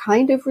different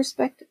kind of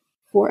respect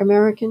for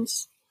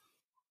Americans.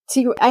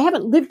 See, I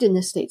haven't lived in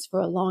the States for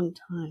a long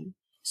time,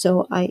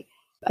 so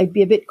I'd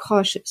be a bit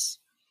cautious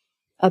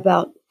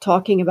about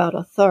talking about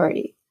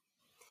authority.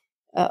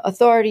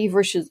 Authority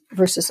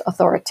versus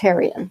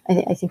authoritarian.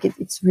 I think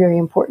it's very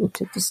important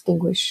to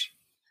distinguish,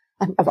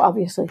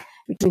 obviously,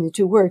 between the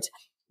two words,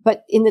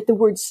 but in that the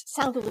words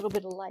sound a little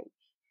bit alike.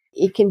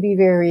 It can be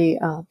very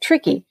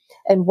tricky.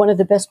 And one of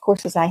the best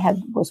courses I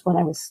had was when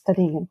I was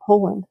studying in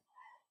Poland,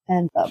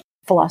 and a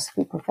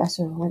philosophy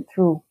professor went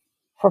through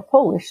for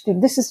Polish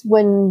students. This is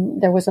when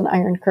there was an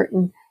Iron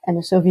Curtain and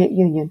the Soviet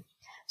Union.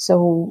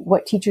 So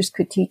what teachers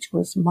could teach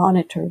was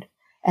monitored,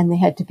 and they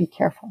had to be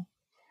careful.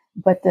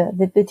 But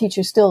the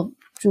teacher still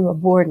drew a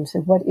board and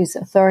said, what is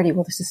authority?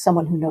 Well, this is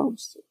someone who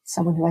knows,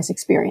 someone who has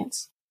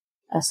experience,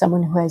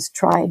 someone who has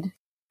tried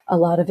a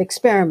lot of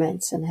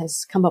experiments and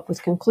has come up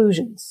with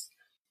conclusions.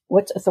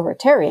 What's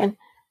authoritarian?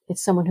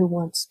 It's someone who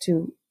wants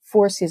to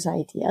force his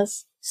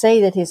ideas, say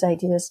that his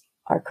ideas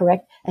are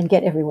correct, and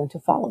get everyone to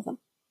follow them.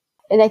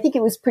 And I think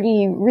it was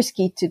pretty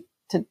risky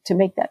to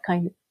make that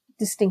kind of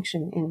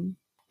distinction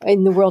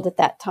in the world at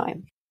that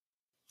time.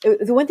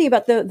 The one thing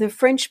about the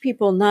French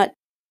people, not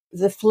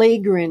the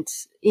flagrant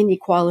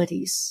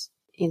inequalities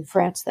in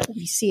France that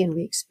we see and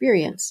we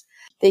experience,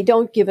 they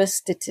don't give us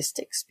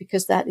statistics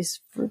because that is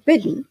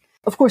forbidden.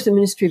 Of course, the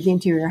Ministry of the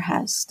Interior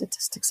has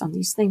statistics on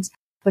these things,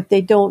 but they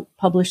don't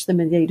publish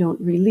them and they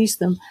don't release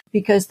them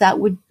because that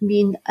would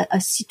mean a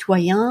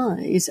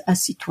citoyen is a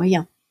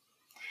citoyen.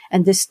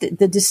 And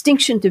the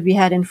distinction to be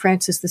had in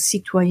France is the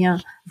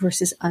citoyen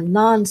versus a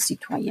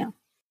non-citoyen.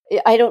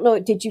 I don't know,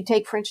 did you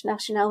take French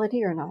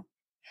nationality or not?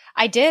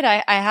 I did.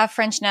 I have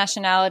French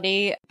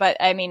nationality, but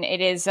I mean,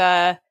 it is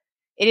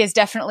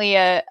definitely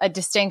a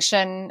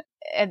distinction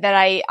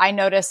that I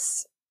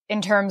notice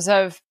in terms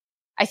of,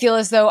 I feel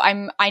as though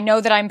I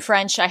know that I'm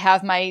French. I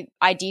have my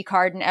ID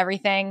card and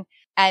everything.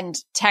 And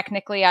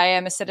technically I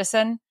am a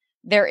citizen.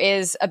 There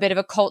is a bit of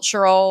a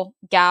cultural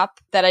gap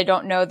that I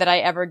don't know that I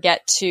ever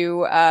get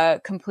to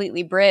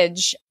completely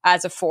bridge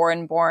as a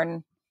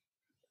foreign-born,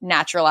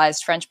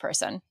 naturalized French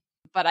person.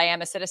 But I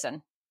am a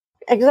citizen.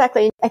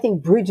 Exactly. I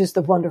think bridge is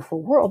the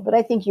wonderful world, but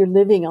I think you're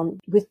living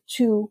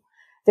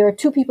there are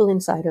two people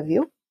inside of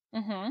you.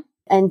 Mm-hmm.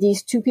 And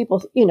these two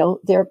people,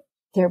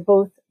 they're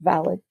both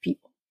valid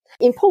people.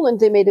 In Poland,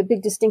 they made a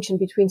big distinction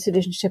between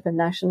citizenship and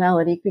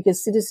nationality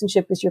because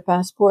citizenship is your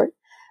passport.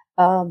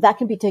 That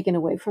can be taken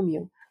away from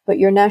you. But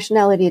your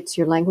nationality, it's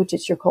your language,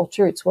 it's your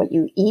culture, it's what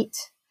you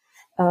eat.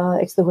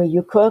 It's the way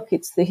you cook.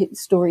 It's the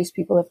stories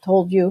people have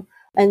told you.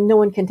 And no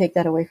one can take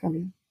that away from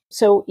you.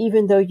 So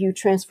even though you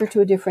transfer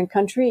to a different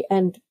country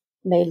and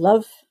may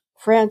love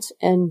France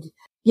and,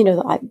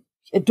 I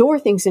adore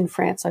things in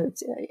France,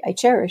 I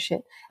cherish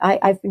it.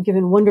 I've been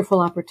given wonderful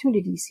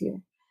opportunities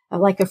here,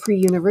 like a free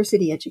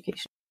university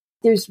education.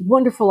 There's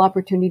wonderful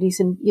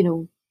opportunities and,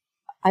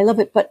 I love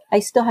it, but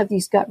I still have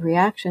these gut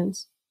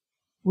reactions,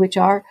 which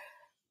are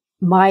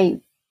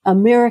my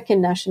American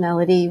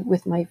nationality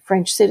with my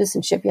French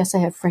citizenship. Yes, I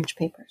have French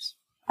papers.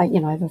 I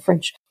have a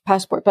French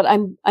passport, but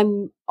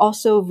I'm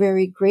also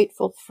very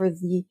grateful for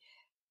the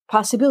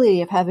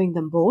possibility of having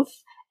them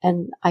both.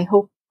 And I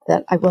hope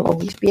that I will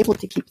always be able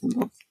to keep them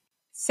both.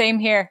 Same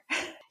here.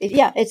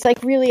 Yeah, it's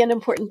like really an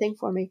important thing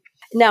for me.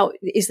 Now,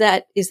 is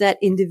that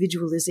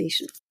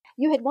individualization?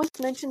 You had once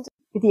mentioned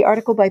the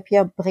article by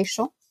Pierre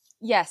Bréchon.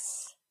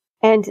 Yes.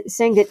 And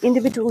saying that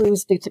individualism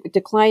is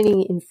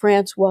declining in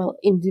France while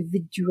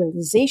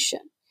individualization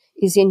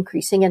is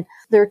increasing. And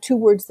there are two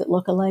words that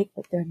look alike,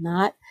 but they're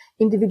not.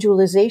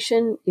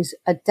 Individualization is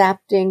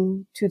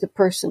adapting to the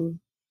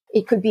person.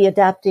 It could be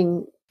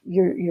adapting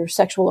your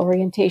sexual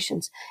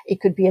orientations. It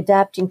could be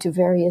adapting to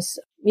various,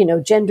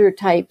 gender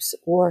types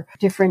or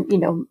different,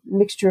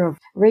 mixture of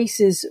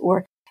races,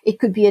 or it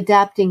could be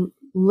adapting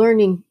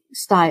learning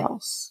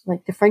styles.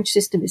 Like the French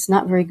system is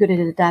not very good at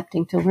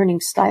adapting to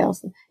learning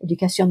styles. The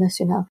Éducation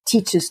nationale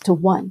teaches to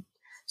one.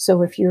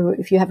 So if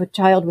you have a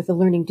child with a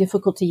learning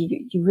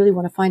difficulty, you really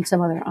want to find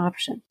some other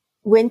option.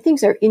 When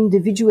things are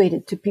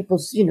individuated to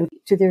people's,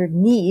 to their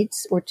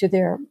needs or to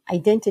their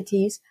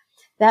identities,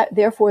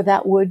 therefore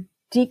that would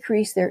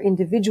decrease their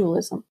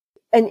individualism.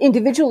 And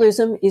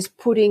individualism is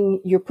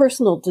putting your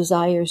personal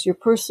desires, your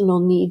personal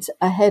needs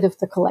ahead of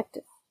the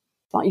collective,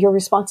 your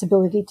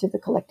responsibility to the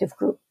collective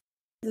group.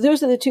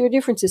 Those are the two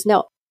differences.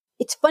 Now,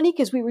 it's funny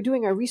because we were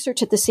doing our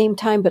research at the same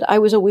time, but I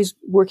was always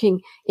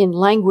working in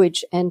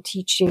language and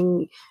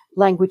teaching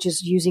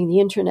languages using the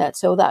internet.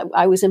 So that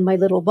I was in my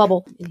little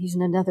bubble and he's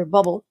in another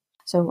bubble.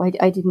 So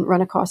I didn't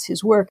run across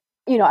his work.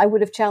 I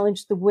would have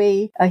challenged the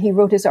way he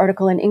wrote his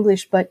article in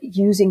English, but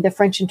using the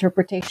French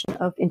interpretation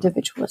of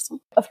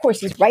individualism. Of course,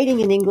 he's writing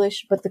in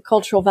English, but the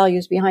cultural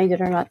values behind it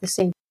are not the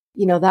same.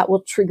 That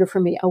will trigger for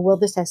me,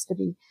 this has to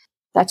be.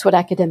 That's what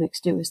academics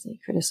do, is they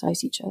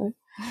criticize each other.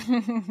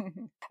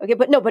 Okay,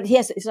 but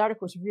his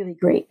article was really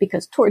great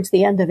because towards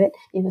the end of it,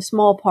 in a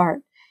small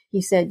part,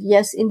 he said,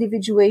 yes,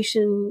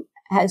 individuation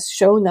has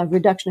shown a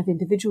reduction of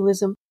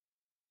individualism.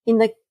 In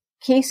the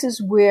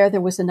cases where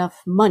there was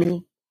enough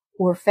money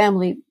or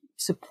family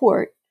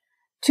support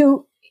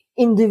to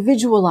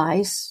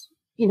individualize,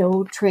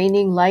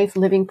 training, life,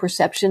 living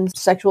perceptions,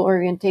 sexual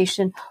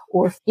orientation,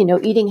 or,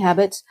 eating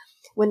habits,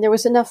 when there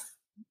was enough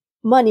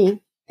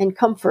money and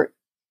comfort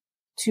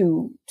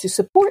to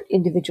support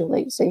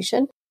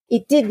individualization,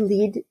 it did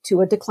lead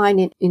to a decline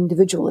in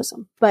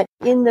individualism. But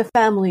in the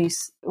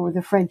families or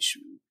the French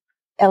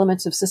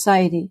elements of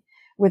society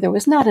where there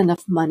was not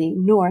enough money,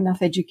 nor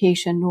enough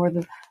education, nor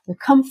the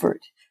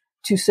comfort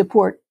to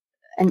support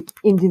an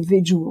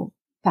individual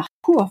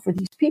parcours for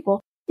these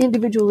people,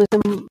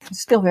 individualism is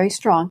still very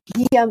strong.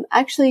 He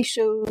actually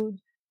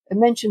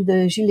mentioned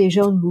the Gilets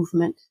jaunes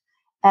movement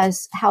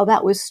as how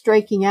that was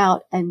striking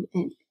out and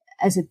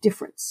as a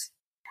difference.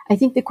 I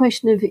think the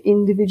question of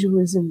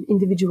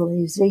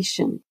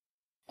individualization,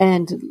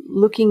 and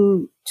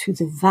looking to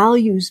the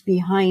values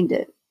behind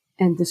it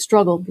and the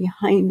struggle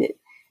behind it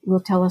will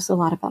tell us a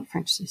lot about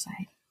French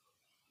society.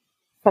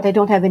 But I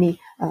don't have any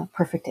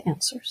perfect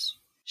answers.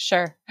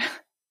 Sure.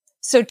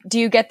 So do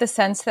you get the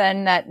sense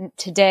then that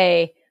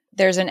today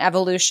there's an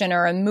evolution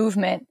or a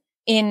movement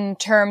in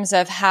terms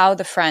of how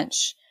the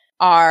French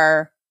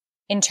are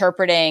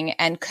interpreting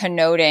and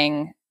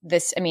connoting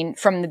this? I mean,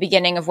 from the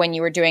beginning of when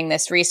you were doing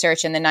this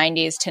research in the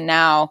 90s to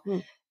now,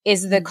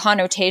 is the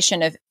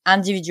connotation of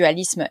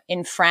individualisme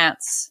in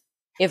France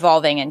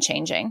evolving and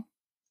changing?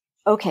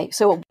 Okay,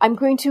 so I'm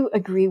going to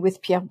agree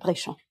with Pierre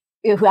Bréchon,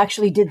 who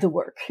actually did the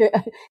work.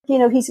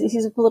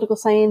 He's a political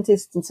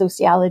scientist in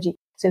sociology,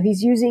 so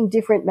he's using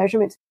different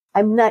measurements.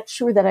 I'm not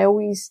sure that I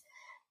always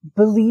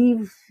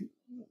believe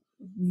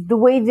the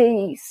way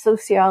the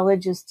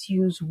sociologists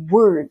use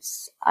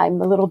words. I'm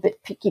a little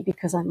bit picky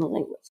because I'm a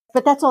linguist,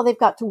 but that's all they've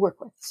got to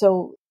work with.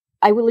 So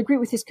I will agree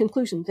with his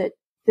conclusion that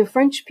the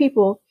French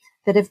people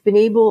that have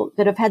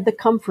had the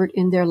comfort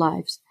in their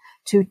lives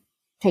to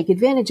take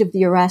advantage of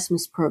the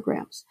Erasmus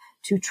programs,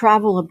 to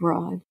travel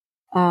abroad,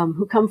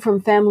 who come from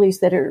families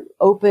that are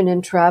open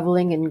and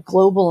traveling and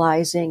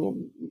globalizing.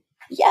 And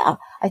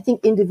I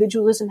think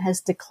individualism has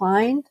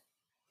declined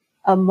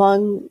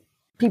among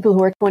people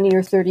who are 20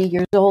 or 30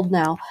 years old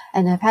now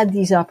and have had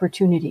these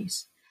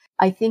opportunities.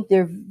 I think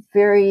they're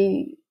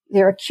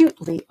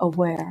acutely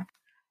aware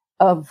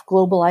of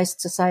globalized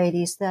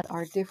societies that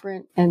are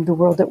different, and the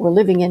world that we're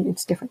living in,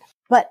 it's different.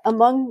 But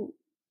among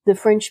the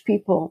French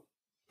people,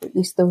 at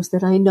least those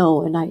that I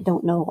know, and I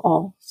don't know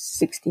all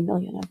 60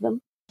 million of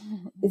them,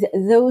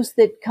 those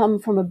that come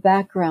from a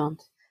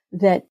background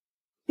that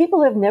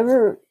people have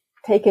never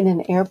taken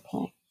an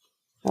airplane.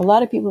 A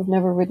lot of people have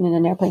never ridden in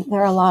an airplane.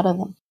 There are a lot of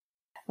them.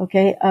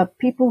 Okay.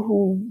 People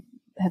who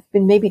have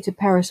been maybe to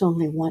Paris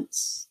only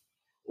once,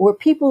 or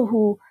people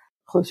who,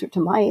 closer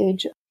to my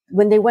age,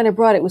 when they went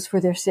abroad, it was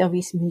for their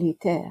service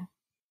militaire.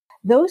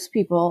 Those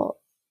people,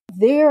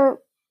 they're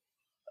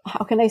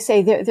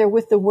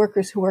with the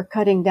workers who are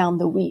cutting down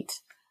the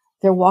wheat.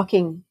 They're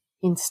walking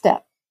in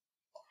step.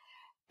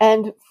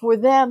 And for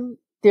them,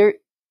 there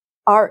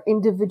are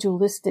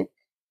individualistic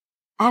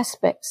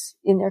aspects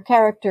in their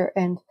character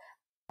and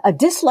a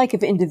dislike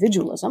of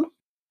individualism,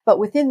 but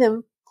within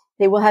them,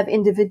 they will have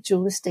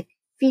individualistic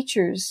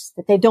features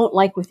that they don't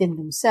like within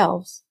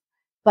themselves,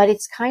 but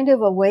it's kind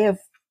of a way of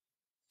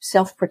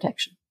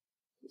self-protection,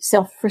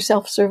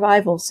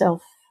 self-survival,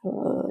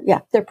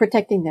 they're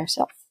protecting their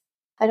self.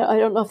 I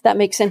don't know if that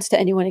makes sense to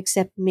anyone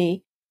except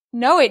me.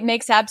 No, it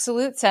makes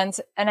absolute sense.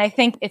 And I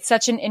think it's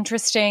such an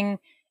interesting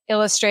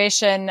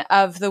illustration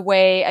of the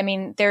way, I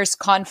mean, there's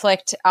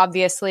conflict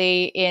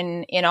obviously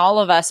in all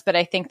of us, but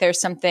I think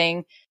there's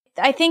something,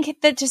 I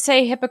think that to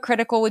say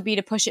hypocritical would be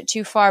to push it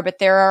too far, but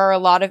there are a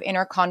lot of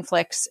inner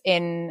conflicts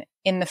in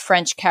the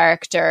French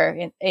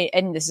character.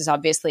 And this is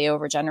obviously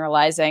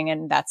overgeneralizing,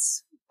 and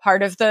that's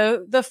part of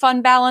the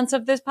fun balance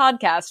of this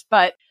podcast.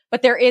 But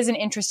there is an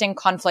interesting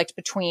conflict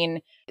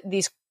between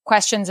these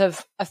questions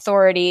of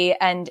authority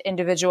and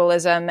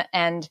individualism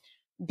and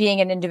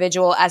being an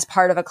individual as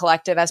part of a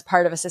collective, as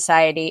part of a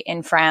society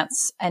in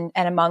France and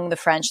among the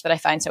French that I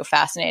find so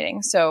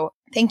fascinating. So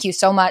thank you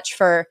so much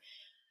for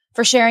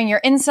sharing your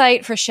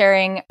insight, for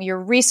sharing your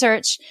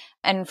research,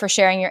 and for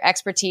sharing your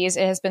expertise.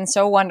 It has been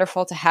so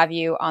wonderful to have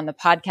you on the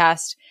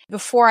podcast.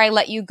 Before I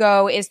let you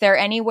go, is there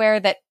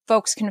anywhere that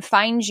folks can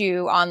find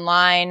you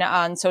online,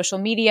 on social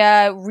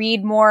media,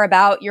 read more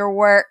about your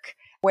work?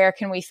 Where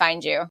can we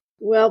find you?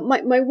 Well,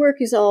 my work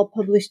is all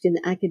published in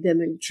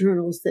academic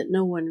journals that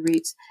no one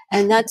reads,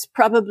 and that's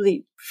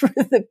probably for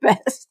the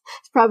best.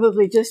 It's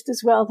probably just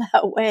as well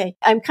that way.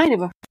 I'm kind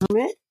of a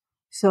hermit,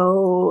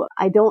 so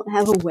I don't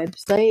have a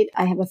website.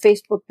 I have a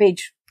Facebook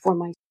page for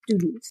my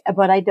students,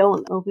 but I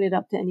don't open it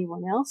up to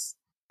anyone else.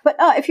 But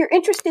if you're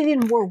interested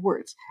in more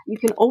words, you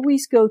can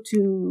always go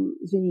to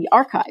the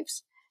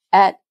archives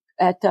at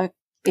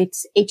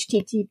it's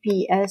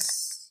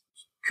https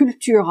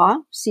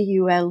cultura,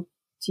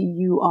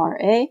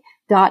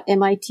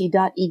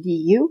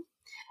 cultura.mit.edu.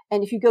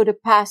 And if you go to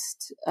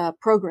past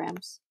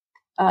programs,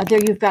 there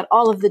you've got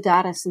all of the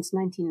data since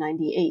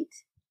 1998.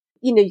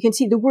 You can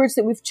see the words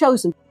that we've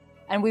chosen.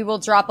 And we will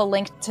drop a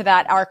link to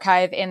that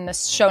archive in the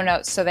show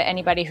notes so that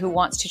anybody who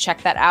wants to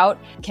check that out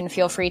can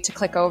feel free to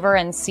click over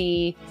and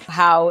see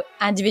how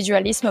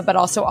individualisme, but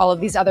also all of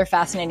these other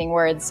fascinating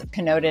words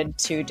connoted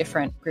to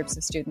different groups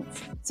of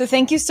students. So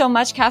thank you so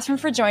much, Kathryn,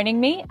 for joining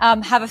me.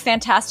 Have a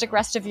fantastic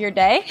rest of your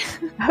day.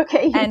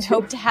 Okay. And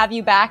hope to have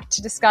you back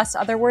to discuss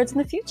other words in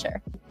the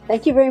future.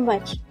 Thank you very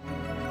much.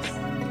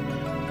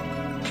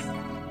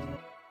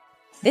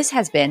 This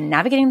has been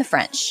Navigating the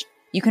French.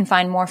 You can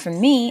find more from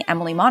me,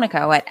 Emily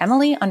Monaco, at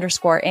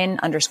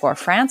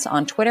Emily_in_France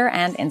on Twitter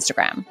and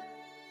Instagram.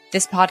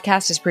 This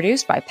podcast is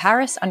produced by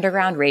Paris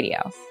Underground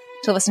Radio.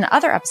 To listen to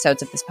other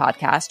episodes of this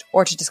podcast,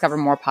 or to discover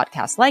more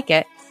podcasts like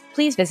it,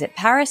 please visit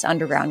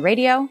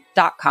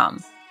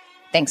parisundergroundradio.com.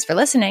 Thanks for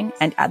listening,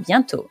 and à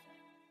bientôt.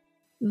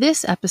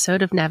 This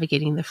episode of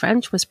Navigating the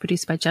French was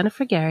produced by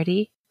Jennifer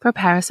Garrity for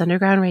Paris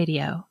Underground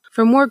Radio.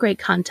 For more great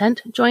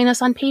content, join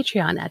us on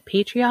Patreon at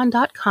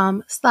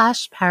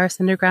patreon.com/Paris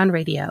Underground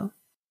Radio.